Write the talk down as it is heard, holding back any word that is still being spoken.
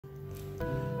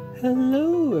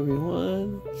Hello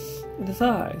everyone, it is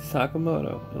I,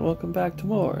 Sakamoto, and welcome back to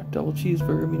more Double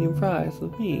Cheeseburger Medium Fries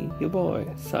with me, your boy,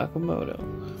 Sakamoto.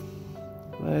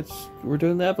 We're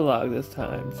doing the epilogue this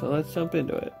time, so let's jump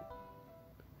into it.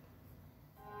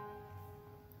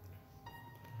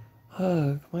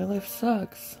 Ugh, my life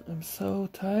sucks. I'm so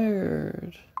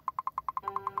tired.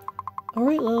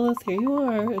 Alright Lilith, here you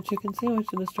are, a chicken sandwich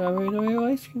and a strawberry and Oreo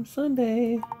ice cream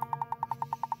sundae.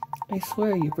 I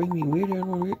swear you bring me weirder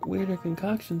and weirder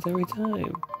concoctions every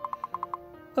time.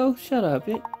 Oh, shut up.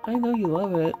 I know you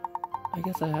love it. I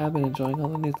guess I have been enjoying all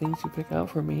the new things you pick out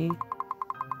for me.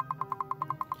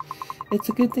 It's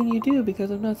a good thing you do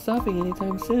because I'm not stopping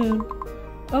anytime soon.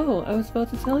 Oh, I was about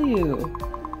to tell you.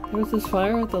 There was this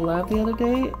fire at the lab the other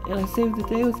day, and I saved the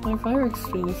day with my fire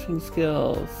extinguishing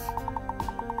skills.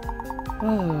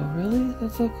 Oh, really?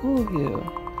 That's so cool of you.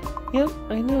 Yep,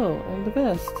 I know. I'm the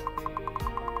best.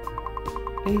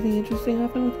 Anything interesting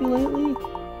happened with you lately?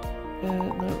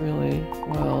 Not really.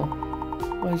 Well,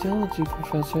 my geology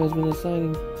professor has been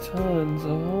assigning tons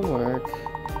of homework.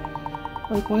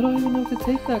 Like, why do I even have to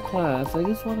take that class? I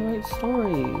just want to write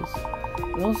stories.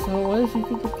 And also, why does he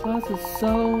think a class is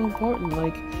so important?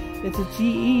 Like, it's a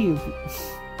GE.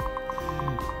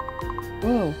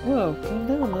 Whoa, calm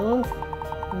down, Lilith.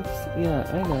 Yeah,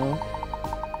 I know.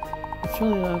 It's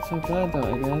really not so bad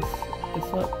though, I guess.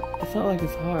 It's not like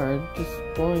it's hard, just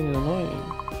boring and annoying.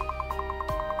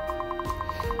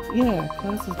 Yeah,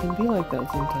 classes can be like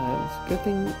that sometimes. Good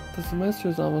thing the semester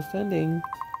is almost ending.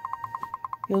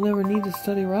 You'll never need to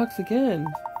study rocks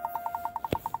again.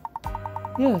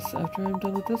 Yes, after I'm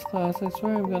done with this class, I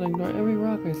swear I'm gonna ignore every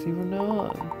rock I see from now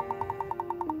on.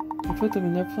 You put them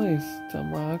in their place,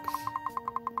 dumb rocks.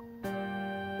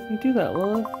 You do that,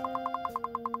 Lilith.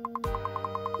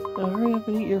 Now hurry up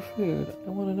and eat your food. I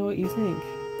want to know what you think.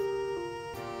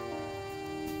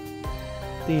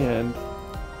 The end.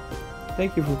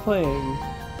 Thank you for playing.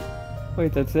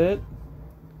 Wait, that's it?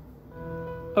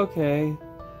 Okay.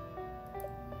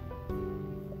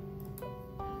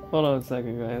 Hold on a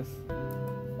second, guys.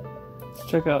 Let's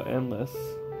check out Endless.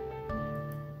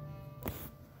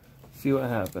 See what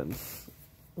happens.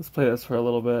 Let's play this for a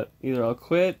little bit. Either I'll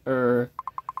quit or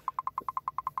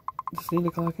just need to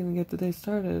clock in and get the day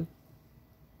started.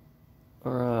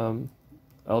 Or,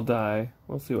 I'll die.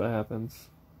 We'll see what happens.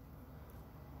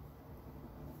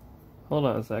 Hold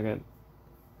on a second.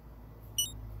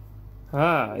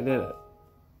 Ah, I did it.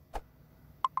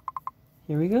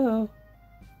 Here we go.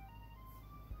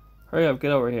 Hurry up,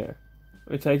 get over here.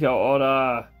 Let me take your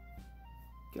order.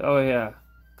 Get over here.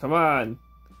 Come on.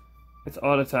 It's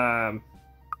order time.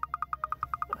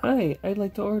 Hi, I'd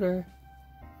like to order.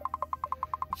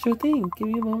 Sure thing. Give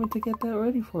me a moment to get that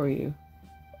ready for you.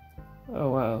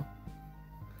 Oh, wow.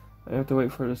 I have to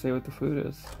wait for her to say what the food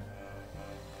is.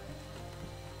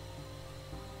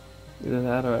 Either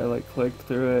that or I like clicked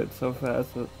through it so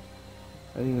fast that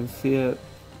I didn't even see it.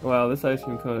 Wow, this ice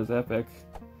cream cone is epic.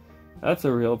 That's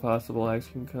a real possible ice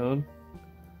cream cone.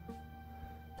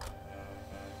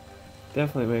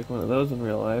 Definitely make one of those in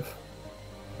real life.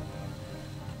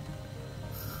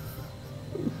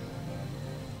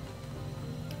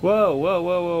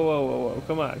 Whoa.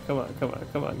 Come on,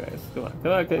 guys. Come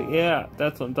on. Yeah,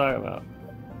 that's what I'm talking about.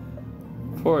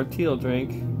 For a teal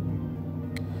drink.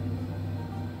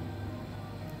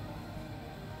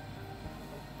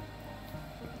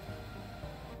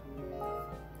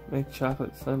 Make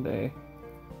chocolate sundae.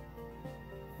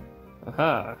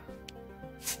 Aha!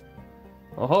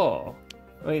 Oh!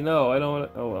 Wait, no, I don't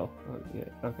want to. Oh well. Oh, yeah,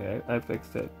 okay, I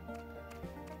fixed it.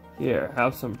 Here,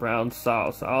 have some brown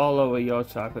sauce all over your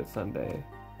chocolate sundae.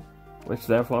 Which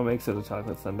therefore makes it a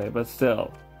chocolate sundae, but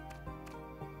still.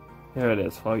 Here it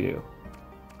is for you.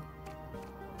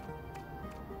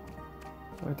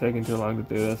 We're taking too long to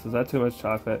do this. Is that too much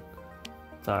chocolate?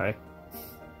 Sorry.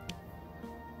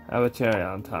 Have a cherry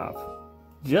on top.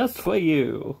 Just for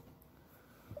you.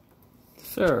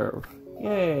 Serve.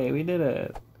 Yay, we did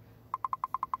it.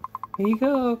 Here you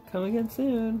go. Come again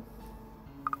soon.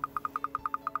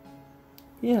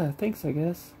 Yeah, thanks, I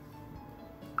guess.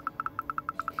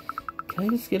 Can I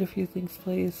just get a few things,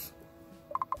 please?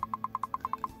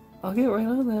 I'll get right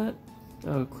on that.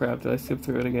 Oh crap, did I skip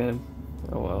through it again?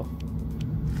 Oh well.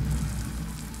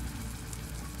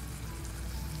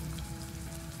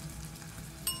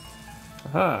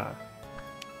 Aha!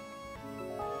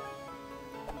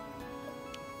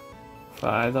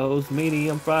 Fry those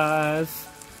medium fries.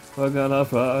 We're gonna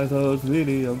fry those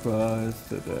medium fries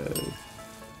today.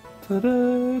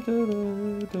 Today.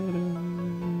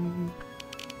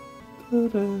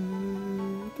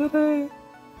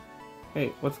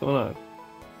 Hey, what's going on?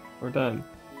 We're done.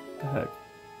 What the heck?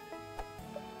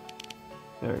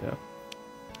 There we go.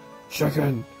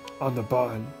 Chicken on the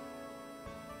bun.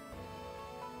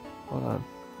 Hold on.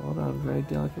 Hold on. Very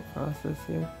delicate process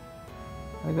here.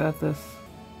 I got this.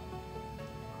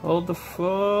 Hold the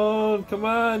phone. Come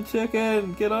on,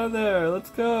 chicken. Get on there. Let's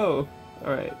go.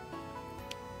 Alright.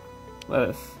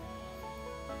 Lettuce.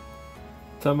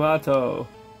 Tomato.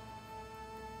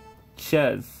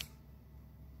 Cheese.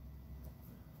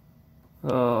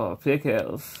 Oh,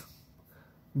 pickles.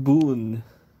 Boon.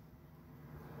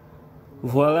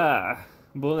 Voila.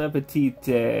 Bon appetit.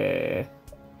 Here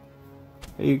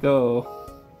you go.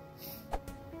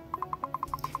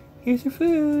 Here's your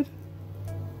food.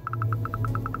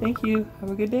 Thank you.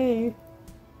 Have a good day.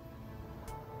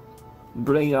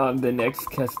 Bring on the next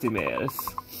customers.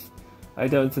 I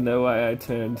don't know why I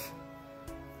turned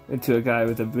into a guy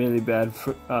with a really bad,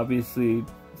 obviously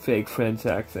fake French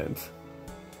accent.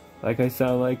 Like I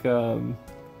sound like,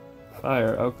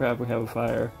 fire. Oh crap, we have a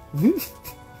fire.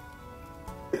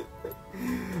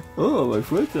 Oh, my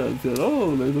French accent.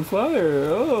 Oh, there's a fire.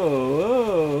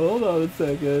 Oh, hold on a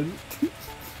second.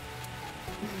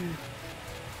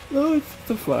 Oh, it's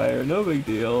just a fire. No big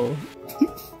deal.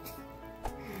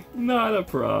 Not a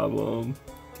problem.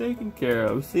 Taken care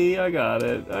of. See, I got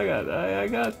it. I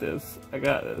got this. I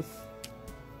got this.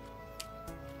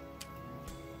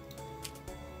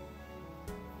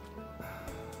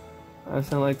 I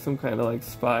sound like some kind of like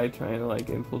spy trying to like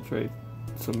infiltrate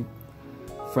some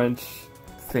French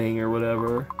thing or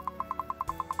whatever.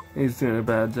 He's doing a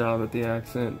bad job at the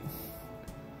accent.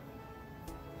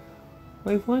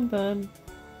 We've one done.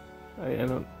 I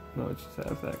don't know what she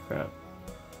says, that crap.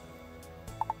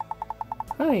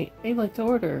 Hi, I'd like to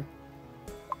order.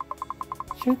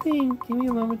 Sure thing, give me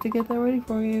a moment to get that ready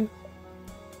for you.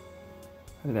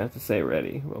 I didn't have to say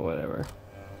ready, but whatever.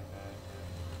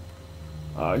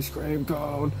 Ice cream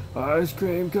cone! Ice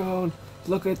cream cone!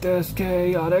 Look at this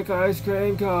chaotic ice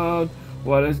cream cone!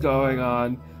 What is going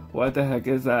on? What the heck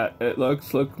is that? It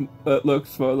looks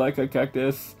more like a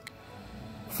cactus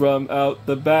from out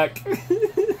the back.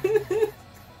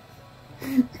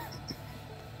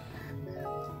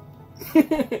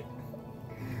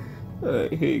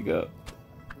 Alright, here you go.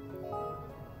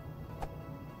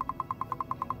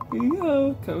 Here you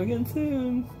go. Come again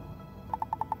soon.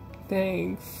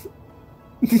 Thanks.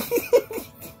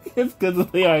 It's because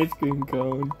of the ice cream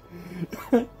cone.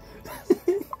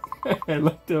 I'd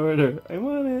like to order. I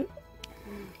want it.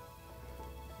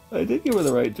 I did give her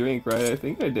the right drink, right? I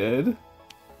think I did.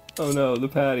 Oh no, the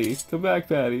patty. Come back,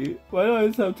 patty. Why do I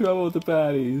always have trouble with the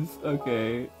patties?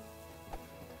 Okay.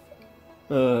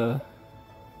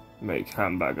 Make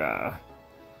hamburger.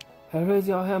 Here is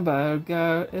your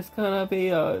hamburger. It's gonna be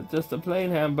just a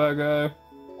plain hamburger.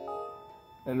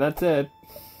 And that's it.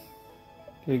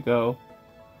 Here you go.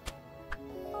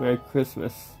 Merry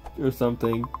Christmas. Or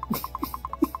something.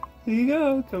 Here you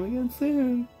go. Coming in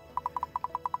soon.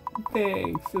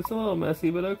 Thanks. It's a little messy,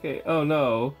 but okay. Oh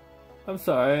no. I'm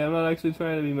sorry. I'm not actually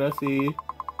trying to be messy.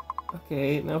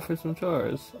 Okay, now for some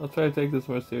chores. I'll try to take this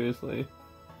more seriously.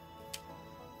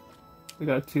 We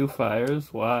got 2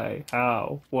 fires? Why?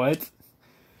 How? What?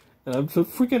 And I'm so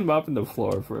freaking mopping the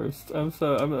floor first. I'm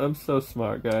so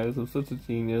smart, guys. I'm such a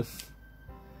genius.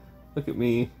 Look at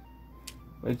me.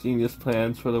 My genius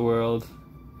plans for the world.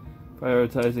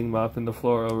 Prioritizing mopping the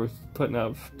floor over putting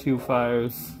out 2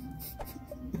 fires.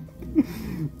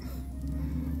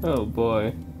 Oh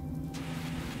boy.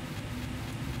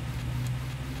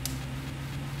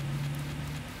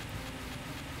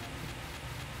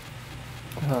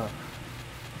 Huh.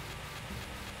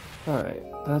 Alright,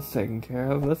 that's taken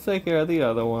care of. Let's take care of the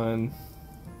other one.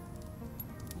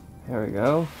 There we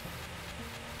go.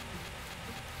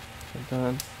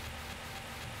 Dun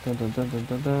dun dun dun dun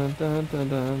dun dun dun dun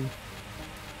dun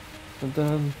dun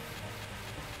dun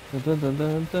dun dun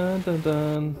dun dun dun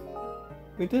dun.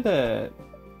 We did it!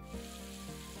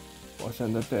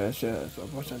 Washing the dishes,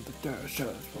 washing the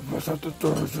dishes, washing the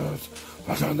dishes,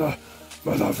 washing the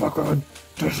motherfucking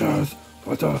dishes,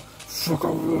 what the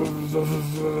fucking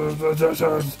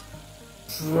dishes.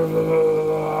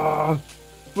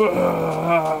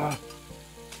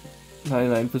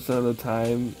 99% of the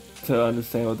time, to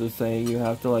understand what they're saying, you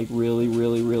have to like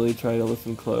really try to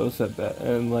listen close at that,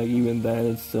 and like even then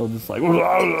it's still just like my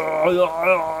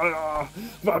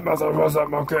mother was a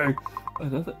monkey.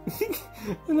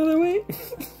 Another way.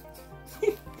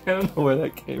 I don't know where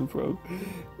that came from.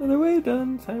 Another wave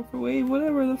done. Time for wave.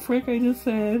 Whatever the frick I just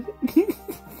said.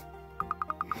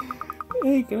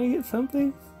 Hey, can I get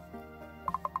something?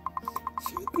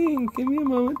 Sure thing. Give me a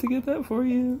moment to get that for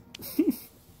you.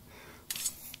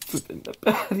 Flipping the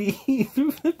patties.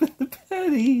 Flipping the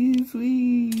patties.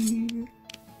 Wee.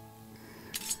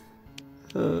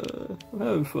 I'm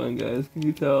having fun, guys. Can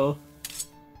you tell?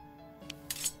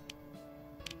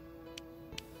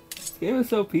 This game is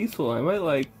so peaceful. I might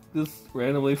like just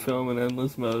randomly film in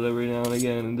endless mode every now and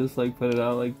again and just like put it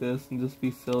out like this and just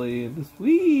be silly and just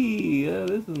wee. Yeah,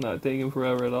 this is not taking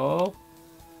forever at all.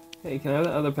 Hey, can I have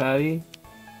the other patty?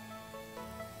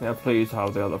 Yeah, please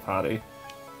have the other patty.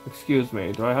 Excuse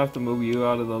me, do I have to move you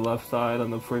out of the left side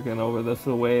on the freaking over this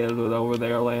way with over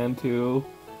there land too?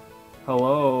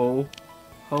 Hello?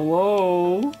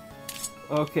 Hello?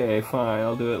 Okay, fine,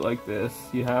 I'll do it like this.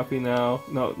 You happy now?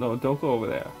 No, no, don't go over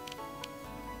there.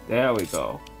 There we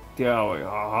go. There we go.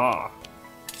 Aha.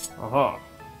 Aha.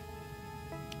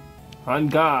 On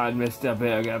guard, Mr.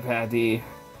 Burger Patty.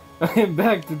 I am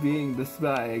back to being the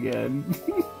spy again.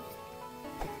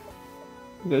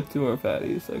 We got 2 more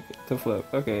patties, okay, to flip.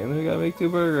 Okay, and then we gotta make 2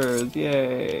 burgers.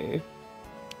 Yay!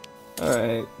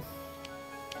 Alright.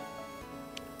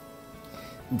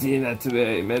 Do not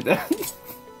worry, madam.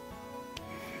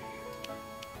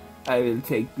 I will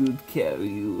take good care of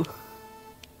you.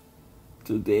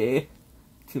 Today,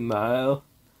 tomorrow,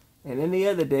 and any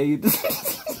other day you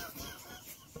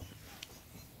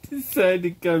decide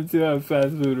to come to our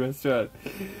fast food restaurant.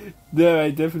 No, I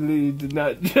definitely did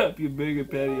not drop your burger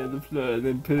patty on the floor and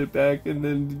then put it back and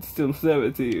then still serve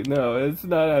it to you. No, it's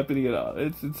not happening at all.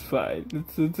 It's fine.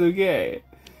 It's okay.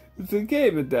 It's okay,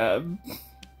 madame.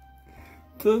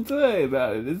 Don't worry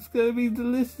about it. It's gonna be a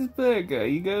delicious burger.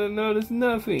 You gotta notice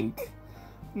nothing.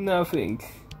 Nothing.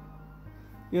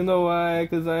 You know why?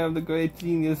 Because I am the great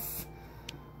genius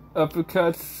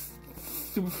uppercuts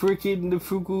super freaking the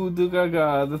Fuku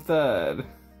Dugaga the third.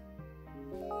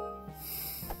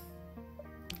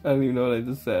 I don't even know what I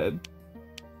just said.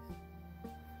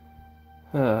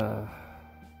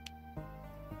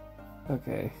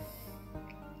 Okay.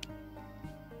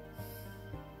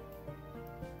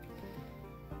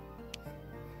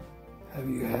 Have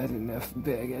you had enough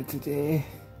burger today?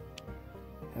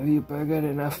 Have you burgered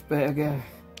enough burger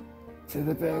to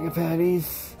the burger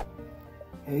patties?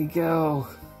 Here you go.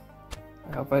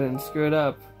 I hope I didn't screw it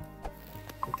up.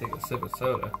 I'll take a sip of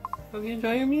soda. Hope you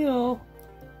enjoy your meal.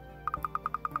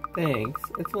 Thanks.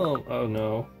 It's a little... oh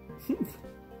no.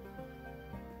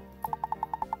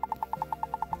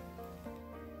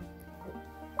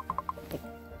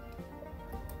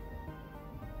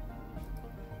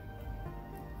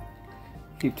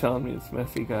 Keep telling me it's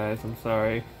messy, guys. I'm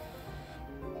sorry.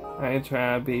 I ain't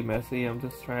trying to be messy. I'm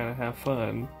just trying to have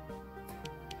fun.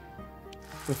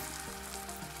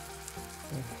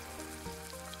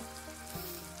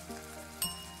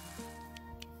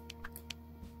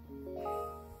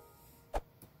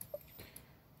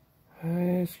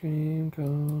 Ice cream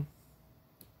cone.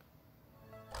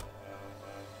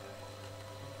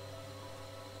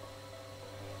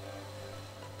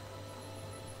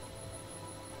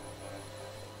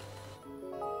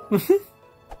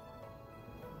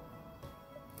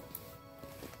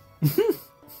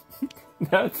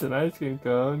 That's an ice cream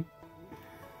cone.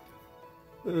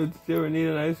 Did you ever need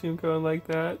an ice cream cone like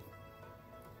that?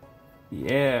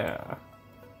 Yeah.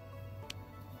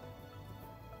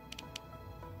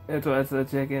 It was the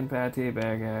chicken patty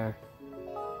burger.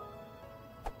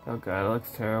 Oh god, it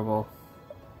looks terrible.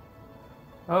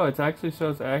 Oh, it actually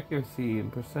shows accuracy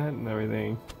and percent and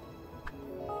everything.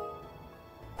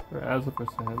 Or as a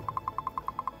percent.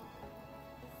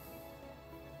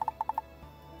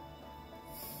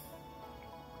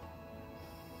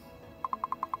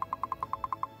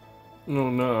 Oh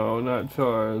no, not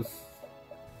chores.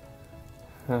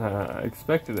 I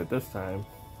expected it this time.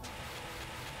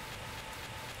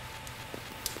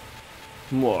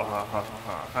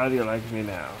 How do you like me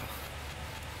now?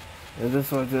 Is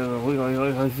this what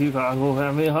you got to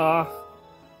have me, huh?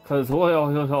 Cause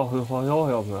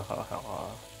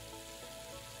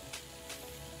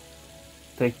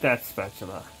take that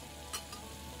spatula.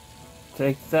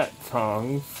 Take that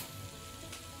tongs.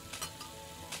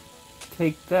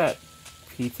 Take that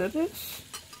pizza dish?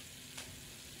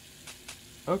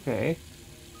 Okay.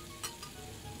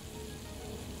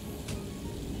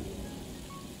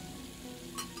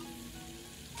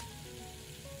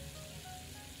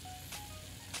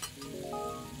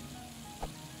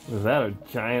 Is that a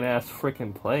giant ass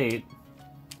frickin' plate?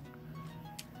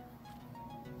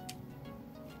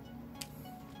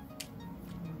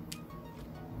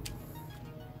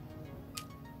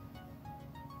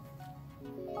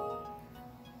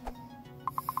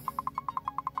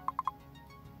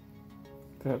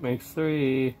 That makes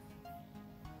 3.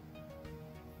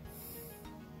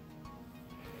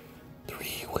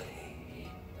 3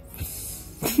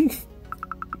 waves.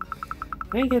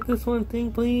 Can I get this one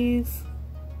thing, please?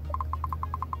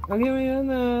 Don't get me on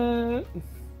that.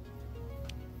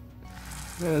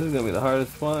 Yeah, this is gonna be the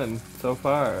hardest one so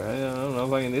far. I don't know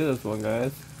if I can do this one,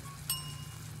 guys.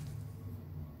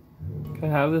 Can I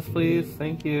have this, please?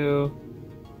 Thank you.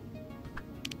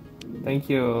 Thank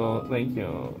you. Thank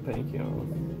you. Thank you.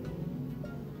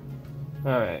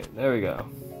 Alright, there we go.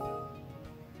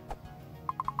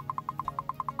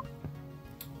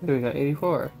 We got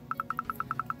 84.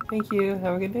 Thank you.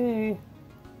 Have a good day.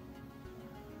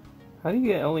 How do you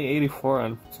get only 84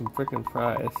 on some frickin'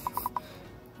 fries?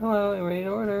 Hello, I'm ready to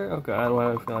order. Oh god,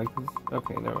 why do I feel like this?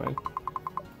 Okay, never mind.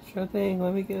 Sure thing,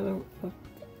 let me get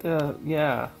a...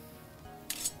 yeah.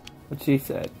 What she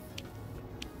said.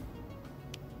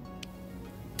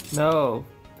 No,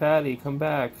 Patty, come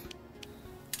back.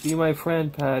 Be my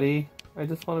friend, Patty. I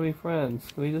just want to be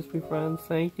friends. Can we just be friends?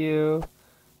 Thank you.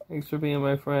 Thanks for being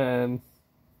my friend.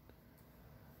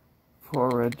 Pour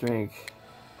a red drink.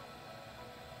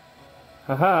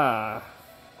 Haha!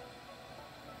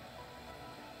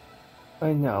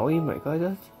 I know we make like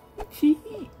a cheese.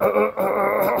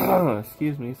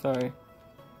 Excuse me, sorry.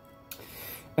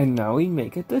 And now we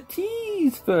make it the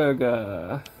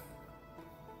cheeseburger.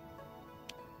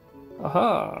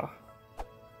 Aha!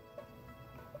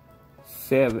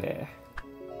 Seven.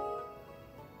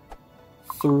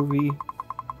 Sorry.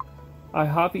 I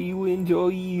hope you enjoy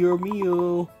your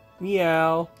meal.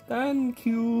 Meow. Thank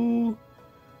you.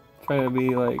 Trying to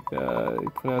be like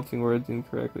pronouncing words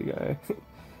incorrectly, guy.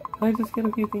 Can I just get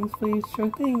a few things, please?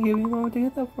 Sure thing. Give me a moment to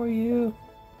get that for you.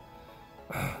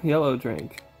 Yellow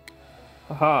drink.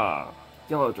 Aha!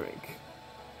 Yellow drink.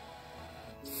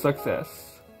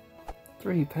 Success.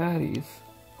 3 patties.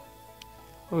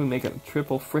 Are we making a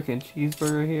triple frickin'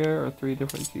 cheeseburger here, or 3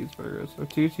 different cheeseburgers, or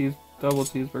 2 double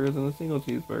cheeseburgers and a single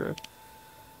cheeseburger?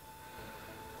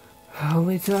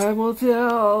 Only time will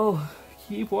tell.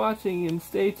 Keep watching and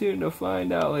stay tuned to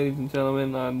find out, ladies and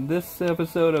gentlemen, on this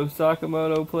episode of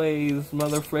Sakamoto Plays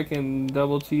Motherfrickin'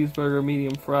 Double Cheeseburger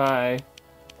Medium Fry.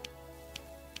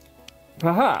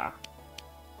 Haha!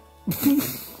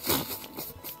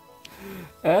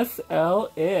 SL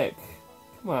Ick.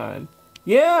 Come on.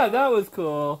 Yeah, that was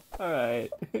cool.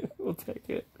 Alright. We'll take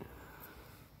it.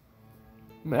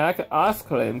 Mac ice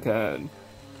cream cone.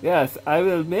 Yes, I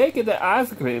will make it an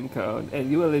ice cream cone,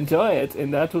 and you will enjoy it,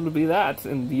 and that will be that,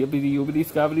 and yibbity yoobity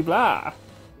scabbity blah.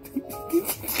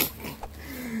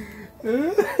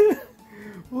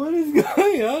 What is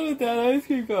going on with that ice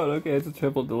cream cone? Okay, it's a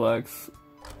triple deluxe.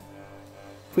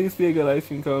 Please be a good ice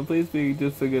cream cone. Please be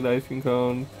just a good ice cream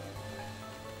cone.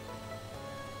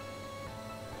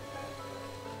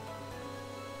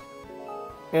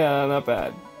 Yeah, not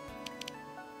bad.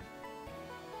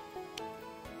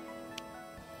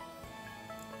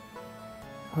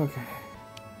 Okay.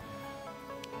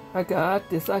 I got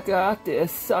this, I got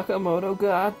this. Sakamoto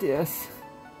got this.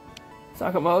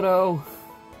 Sakamoto.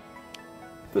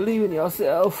 Believe in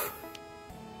yourself.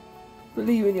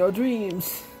 Believe in your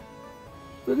dreams.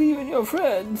 Believe in your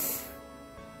friends.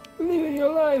 Believe in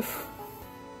your life.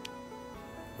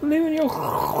 Believe in your...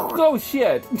 Oh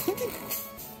shit!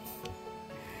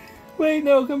 Wait,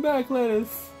 no, come back,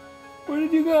 Lettuce. Where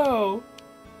did you go?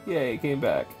 Yay, it came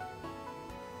back.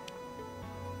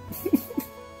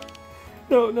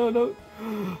 No, no, no.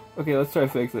 Okay, let's try to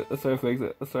fix it. Let's try to fix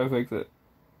it. Let's try to fix it.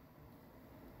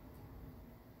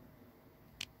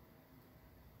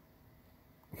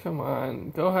 Come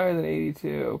on, go higher than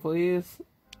 82, please.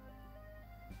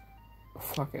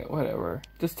 Fuck it, whatever.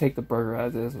 Just take the burger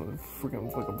as is and freaking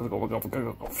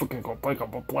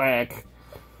go black.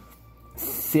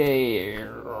 Save.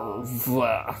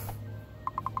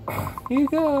 Here you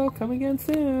go. Come again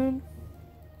soon.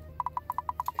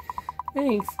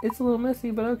 Thanks. It's a little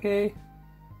messy, but okay.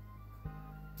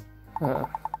 Hi,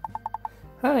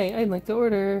 I'd like to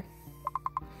order.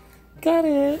 Got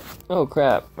it. Oh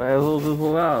crap. Okay,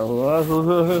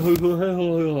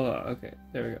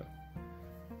 there we go.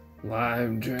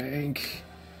 Lime drink.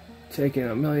 Taking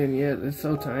a million yet. It's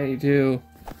so tiny too.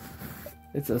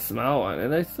 It's a small one,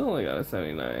 and I still only got a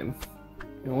 79.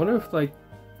 I wonder if, like,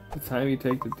 the time you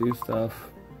take to do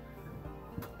stuff,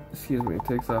 excuse me,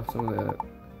 takes off some of that.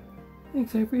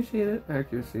 Thanks, I appreciate it.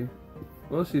 Accuracy.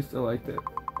 Well, she still liked it.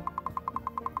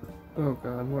 Oh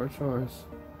god, more chores.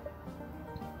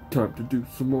 Time to do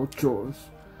some more chores.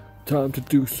 Time to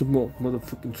do some more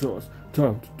motherfucking chores.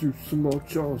 Time to do some more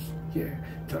chores. Yeah,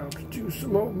 time to do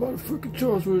some more motherfucking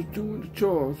chores. We're doing the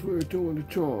chores. We're doing the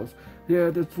chores. Yeah,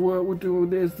 that's what we're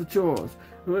doing is the chores.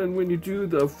 And when you do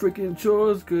the freaking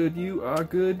chores, good, you are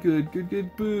good, good, good,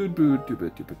 good, bood, bood, dooba,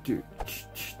 dooba, doo.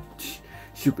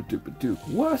 Super duper doo.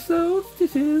 Wash those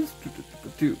dishes. Dooba,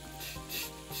 dooba, doo.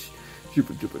 Hey,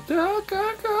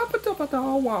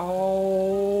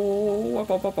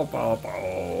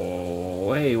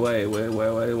 wait,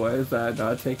 why is that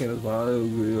not taking as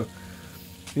long? It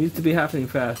needs to be happening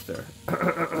faster.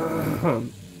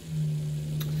 Come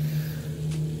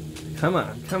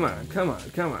on.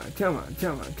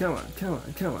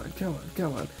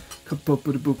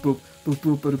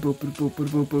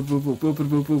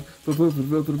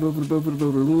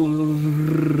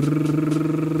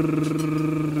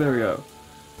 There we go.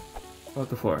 Off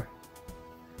the floor.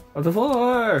 Off the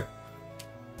floor!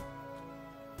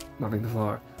 Mopping the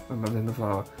floor. I'm mopping the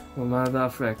floor. I'm on the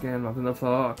frickin' mopping the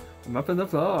floor. I'm mopping the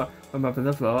floor. I'm mopping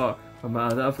the floor. I'm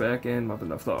on the frickin' mopping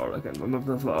the floor again. I'm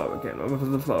mopping the floor again. I'm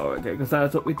mopping the floor again. Cause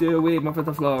that's what we do. We mop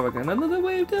the floor again. Another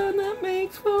wave done that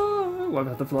makes floor. I'm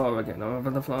mopping the floor again. I'm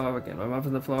mopping the floor again. I'm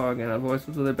mopping the floor again. Our voice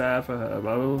was really bad for her.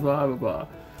 Blah blah blah blah blah.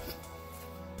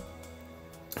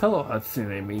 Hello,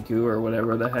 Hatsune Miku, or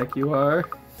whatever the heck you are.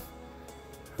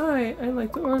 Hi, I'd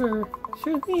like to order.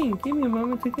 Sure thing. Give me a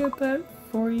moment to get that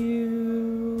for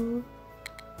you.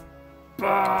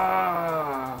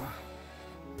 Bah!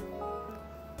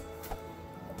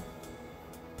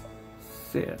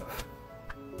 Sif.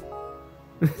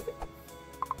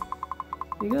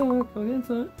 You go get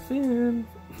some soon.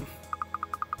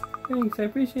 Thanks, I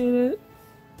appreciate it.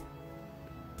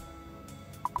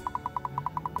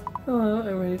 Hello,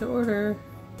 I'm ready to order.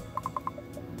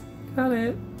 Got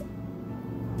it.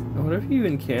 I wonder if you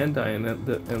even can die in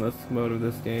this mode of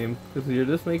this game, because you're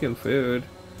just making food.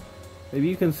 Maybe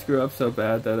you can screw up so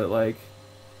bad that it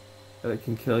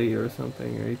can kill you or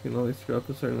something, or you can only screw up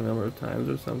a certain number of times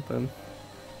or something.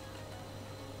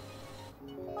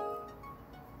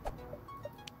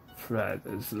 Fried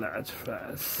is large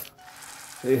fries.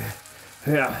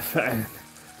 Yeah, fine.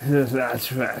 Large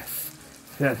fries.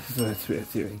 That's what we're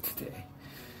doing today.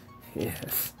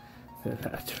 Yes, the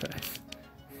large fries.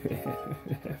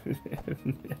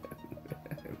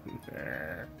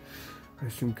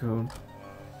 Ice cream cone.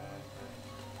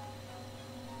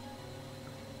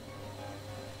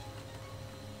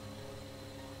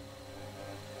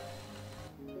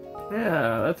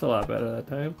 Yeah, that's a lot better that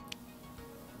time.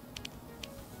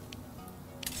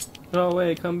 Oh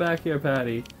wait, come back here,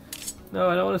 Patty. No,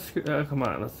 I don't want to screw. Oh, come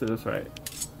on, let's do this right.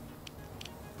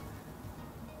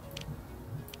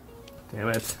 Damn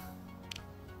it.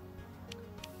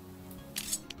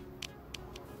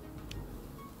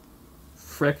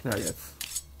 Frick nuggets.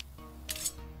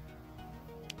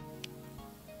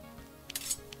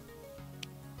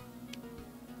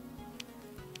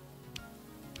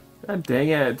 God dang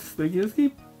it. They just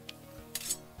keep...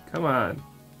 Come on.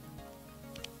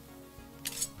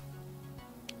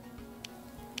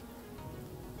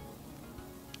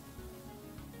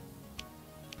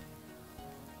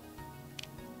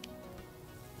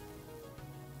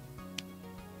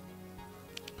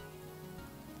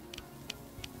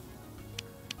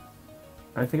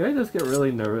 I think I just get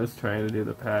really nervous trying to do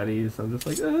the patties. I'm just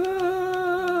like, what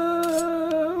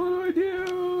do I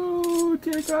do?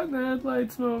 Tear caught in the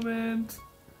headlights moment.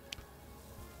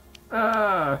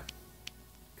 Come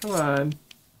on.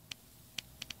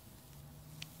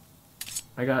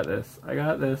 I got this. I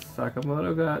got this.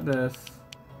 Sakamoto got this.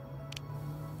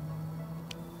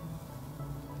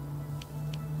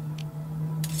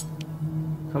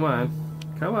 Come on.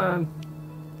 Come on.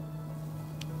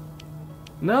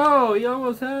 No, he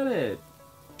almost had it.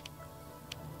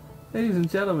 Ladies and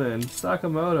gentlemen,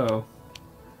 Sakamoto,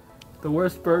 the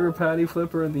worst burger patty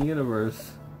flipper in the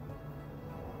universe.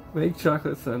 Make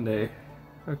chocolate sundae.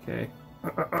 Okay.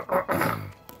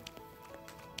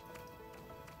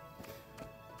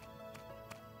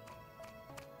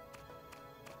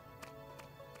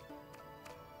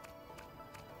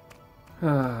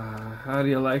 How do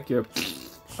you like your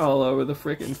all over the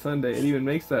frickin' sundae? It even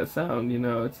makes that sound, you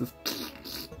know, it's just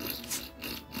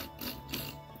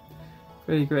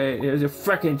pretty great. Here's your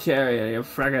frickin' cherry and your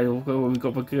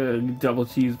frickin' double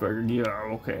cheeseburger.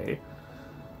 Yeah, okay.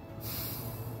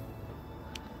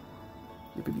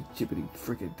 Jibbity jibbity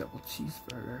frickin' double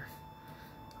cheeseburger.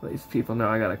 These people know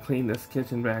I gotta clean this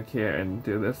kitchen back here and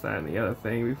do this, that, and the other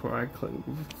thing before I clean.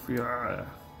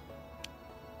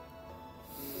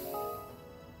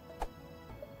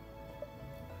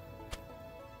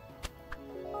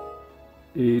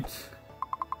 Eat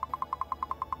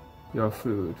your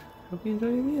food. Hope you enjoy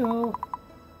your meal.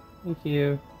 Thank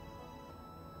you.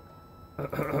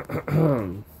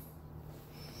 Oh.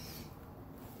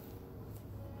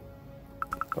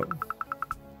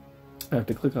 I have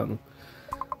to click on them.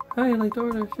 Hi, I'd like to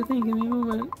order. Sure thing, give me a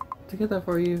moment to get that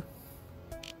for you.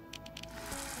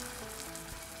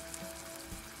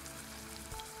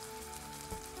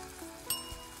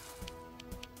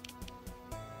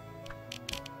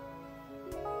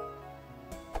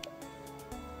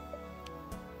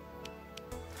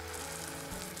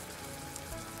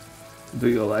 Do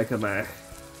you like my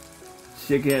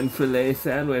chicken fillet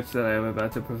sandwich that I am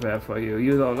about to prepare for you?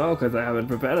 You don't know because I haven't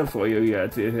prepared it for you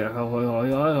yet.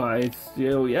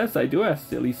 Yes, I do ask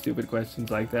silly, stupid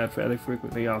questions like that fairly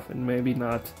frequently, often. Maybe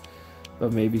not,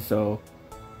 but maybe so.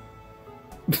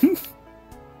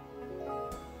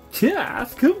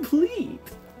 Task complete!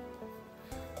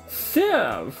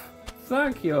 Chef!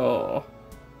 Thank you!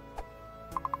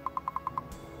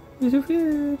 Here's your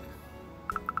food.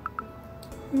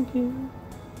 Thank you.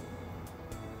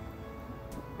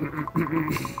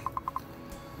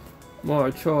 More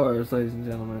chores, ladies and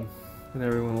gentlemen, and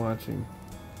everyone watching.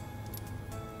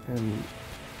 And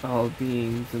all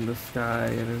beings in the sky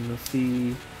and in the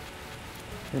sea,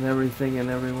 and everything and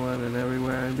everyone and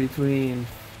everywhere in between.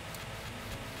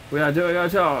 We are doing our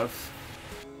chores!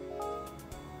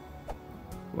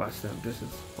 Wash them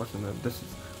dishes, washing them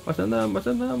dishes, washing them,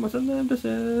 washing them, washing them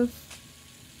dishes.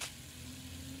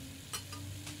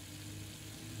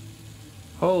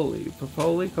 Holy,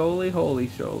 holy, holy, holy,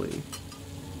 sholy.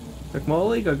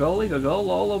 McMolly, gagoli, gagol,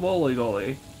 lola, boly,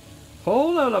 goly.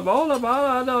 Hold on,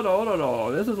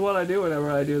 no. This is what I do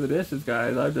whenever I do the dishes,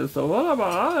 guys. I'm just so, I'm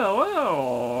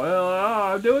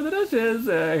doing the dishes.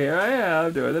 Here I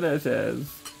am doing the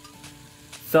dishes.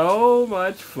 So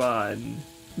much fun.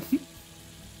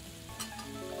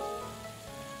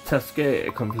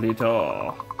 Taske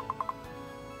completo.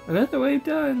 Another wave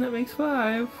done. That makes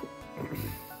 5.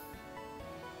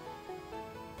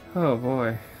 Oh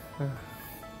boy. I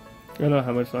don't know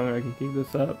how much longer I can keep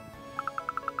this up.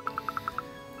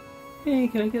 Hey,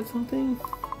 can I get something?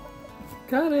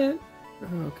 Got it.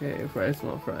 Okay, fries,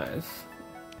 small fries.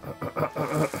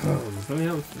 Let me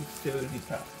have some food.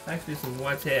 Actually, some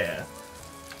water.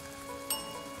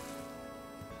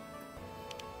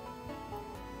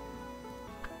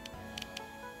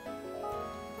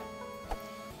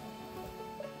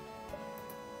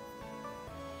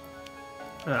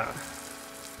 Ah,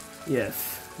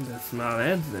 yes, the small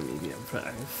and the medium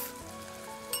fries.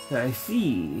 I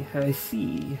see, I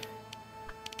see.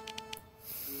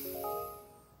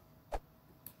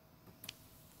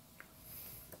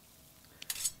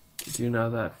 Did you know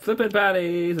that? Flip it,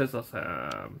 patties! That's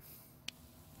awesome.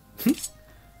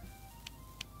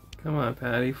 Come on,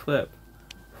 Patty, flip.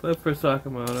 Flip for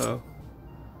Sakamoto.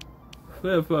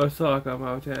 Flip for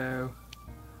Sakamoto.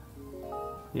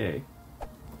 Yay.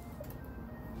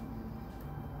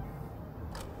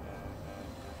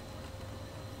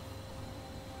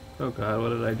 Oh god, what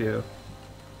did I do?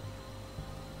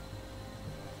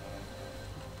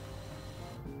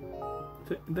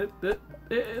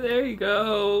 There you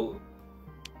go!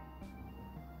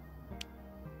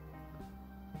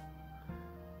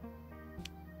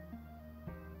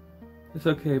 It's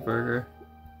okay, Burger.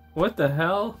 What the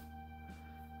hell?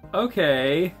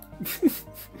 Okay.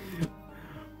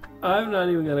 I'm not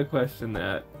even gonna question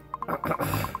that.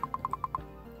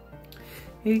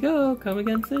 Here you go, come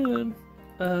again soon.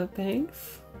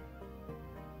 Thanks.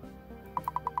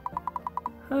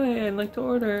 Hi, I'd like to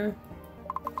order.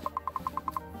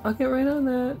 I'll get right on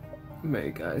that.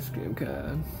 Make ice cream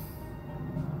cone.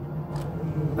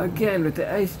 Again with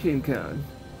the ice cream cone.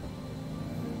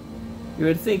 You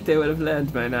would think they would have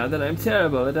learned by now that I'm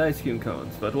terrible at ice cream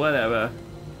cones, but whatever.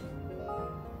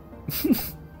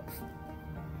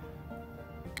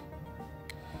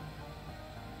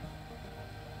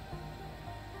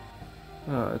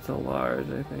 Oh, it's a large,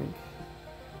 I think.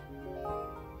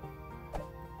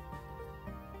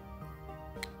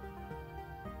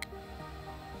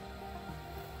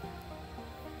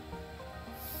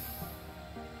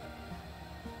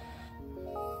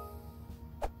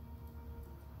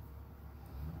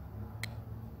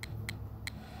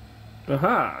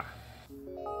 Aha!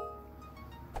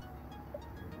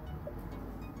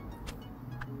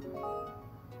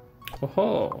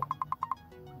 Oh-ho!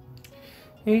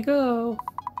 Here you go!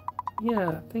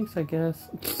 Yeah, thanks, I guess.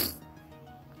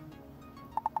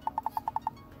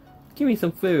 Give me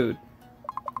some food.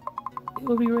 It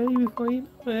will be ready before you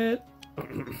know it.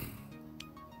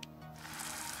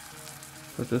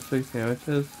 So just 6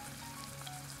 sandwiches?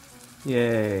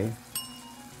 Yay.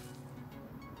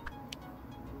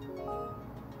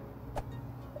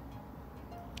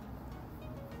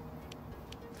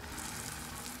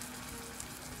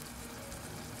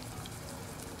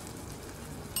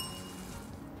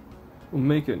 We're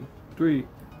making 3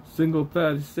 single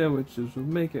patty sandwiches. We're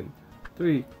making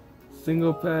 3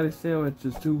 single patty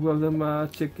sandwiches. 2 of them are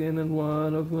chicken and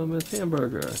 1 of them is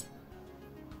hamburger.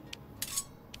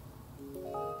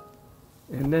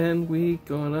 And then we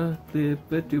gonna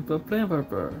flip it to a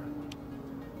burger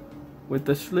with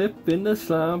the slip in the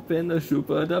slump and the soup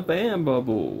of the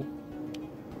bamboo.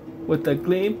 With the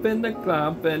gleamp and the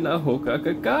glomp and the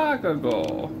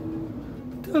hookah-ga-ga-ga-go.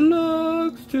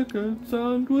 Deluxe chicken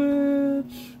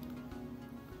sandwich.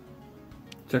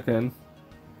 Chicken.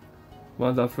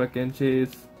 Motherfucking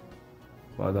cheese.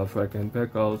 Motherfucking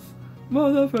pickles.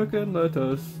 Motherfucking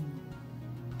lettuce.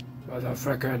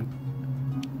 Motherfucking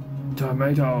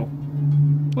tomato.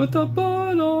 With the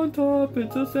bun on top,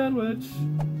 it's a sandwich.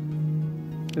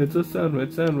 It's a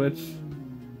sandwich.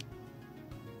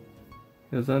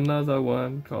 Here's another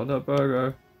one called a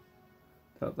burger.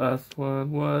 The last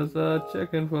one was a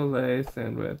chicken fillet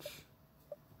sandwich.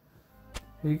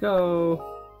 Here you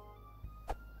go.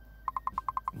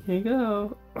 Here you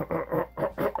go.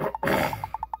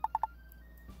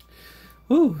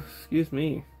 Ooh, excuse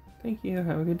me. Thank you,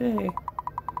 have a good day.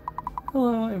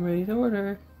 Hello, I'm ready to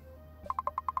order.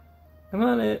 I'm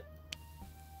on it.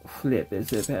 Flip is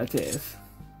the patties.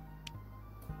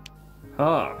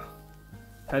 Oh.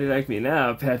 How do you like me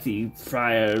now, Patty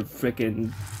Fryer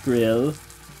frickin' Grill?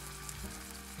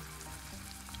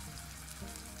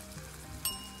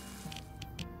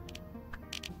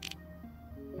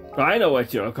 I know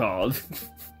what you're called.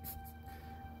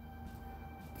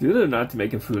 You're not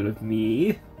making fool of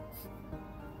me.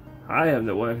 I am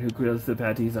the one who grills the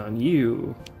patties on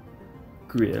you.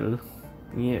 Grill.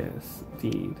 Yes,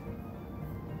 indeed.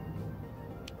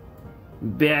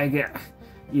 Burger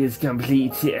is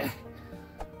complete.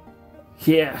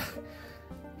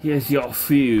 Here's your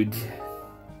food,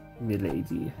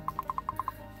 milady.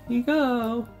 Here you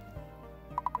go.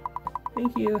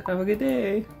 Thank you. Have a good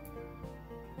day.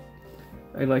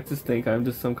 I like to think I'm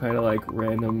just some kind of like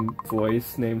random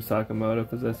voice named Sakamoto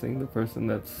possessing the person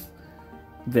that's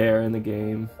there in the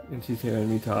game, and she's hearing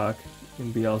me talk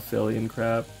and be all silly and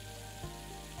crap.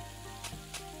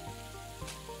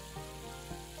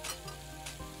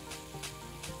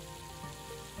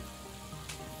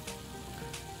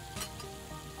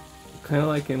 Kind of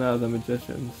like in The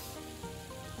Magicians,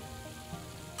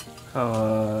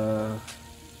 how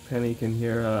Penny can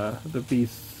hear the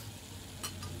beasts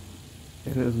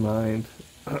in his mind.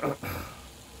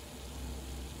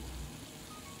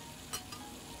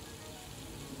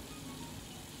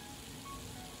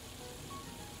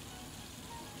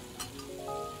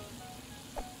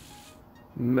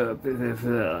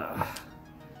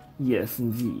 Yes,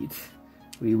 indeed.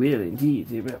 We will indeed.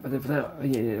 The floor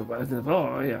has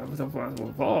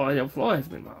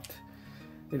been mopped.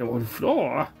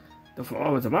 The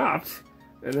floor was mopped,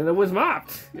 and then it was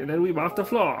mopped, and then we mopped the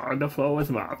floor, and the floor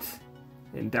was mopped.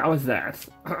 And that was that.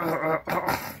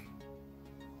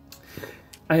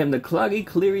 I am the cloggy,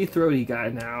 cleary, throaty guy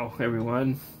now,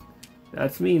 everyone.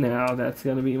 That's me now. That's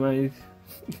gonna be my...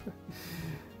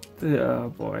 oh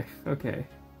boy. Okay.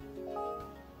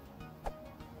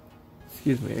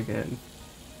 Excuse me again.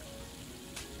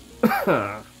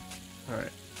 Alright.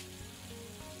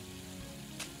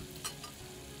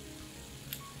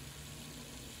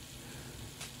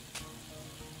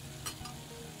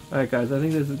 Alright guys, I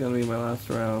think this is going to be my last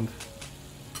round.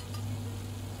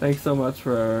 Thanks so much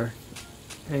for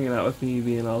hanging out with me,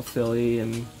 being all silly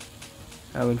and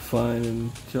having fun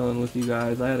and chilling with you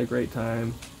guys. I had a great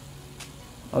time.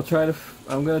 I'm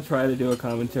going to try to do a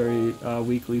commentary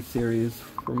weekly series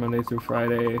for Monday through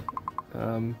Friday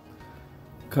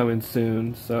coming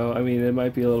soon. So, I mean, it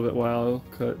might be a little bit while,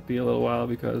 could be a little while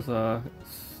because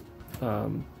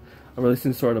I'm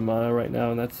releasing Sword of Mana right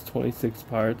now, and that's 26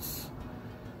 parts.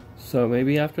 So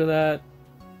maybe after that,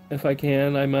 if I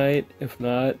can, I might. If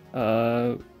not,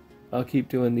 I'll keep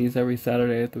doing these every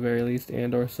Saturday at the very least,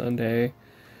 and or Sunday.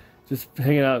 Just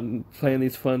hanging out and playing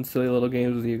these fun, silly little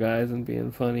games with you guys and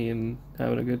being funny and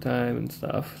having a good time and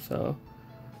stuff. So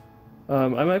I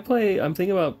might play. I'm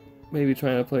thinking about maybe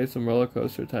trying to play some Roller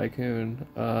Coaster Tycoon.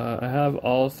 I have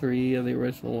all 3 of the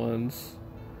original ones.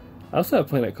 I also have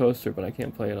Planet Coaster, but I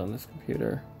can't play it on this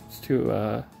computer. It's too.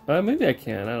 Maybe I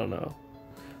can. I don't know.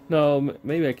 No,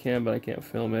 maybe I can, but I can't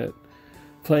film it.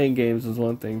 Playing games is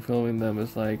one thing. Filming them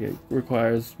is like it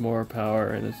requires more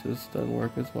power, and it just doesn't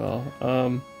work as well.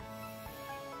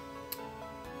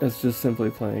 It's just simply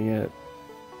playing it,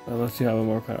 unless you have a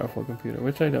more powerful computer,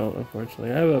 which I don't,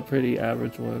 unfortunately. I have a pretty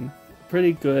average one,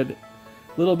 pretty good,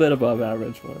 little bit above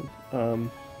average one.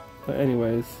 But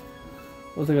anyways,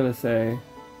 what was I gonna say?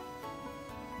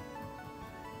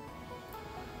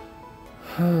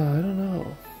 I don't know.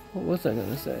 What was I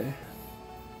gonna say?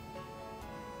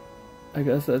 I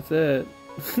guess that's it.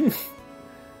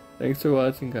 Thanks for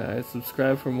watching, guys.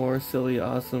 Subscribe for more silly,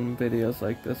 awesome videos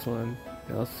like this one.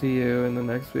 And I'll see you in the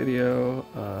next video.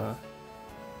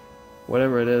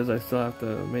 Whatever it is, I still have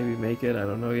to maybe make it. I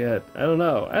don't know yet. I don't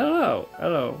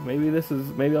know.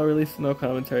 Maybe I'll release no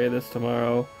commentary of this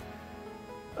tomorrow.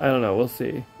 I don't know. We'll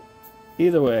see.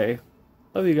 Either way,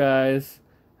 love you guys.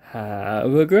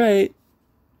 Have a great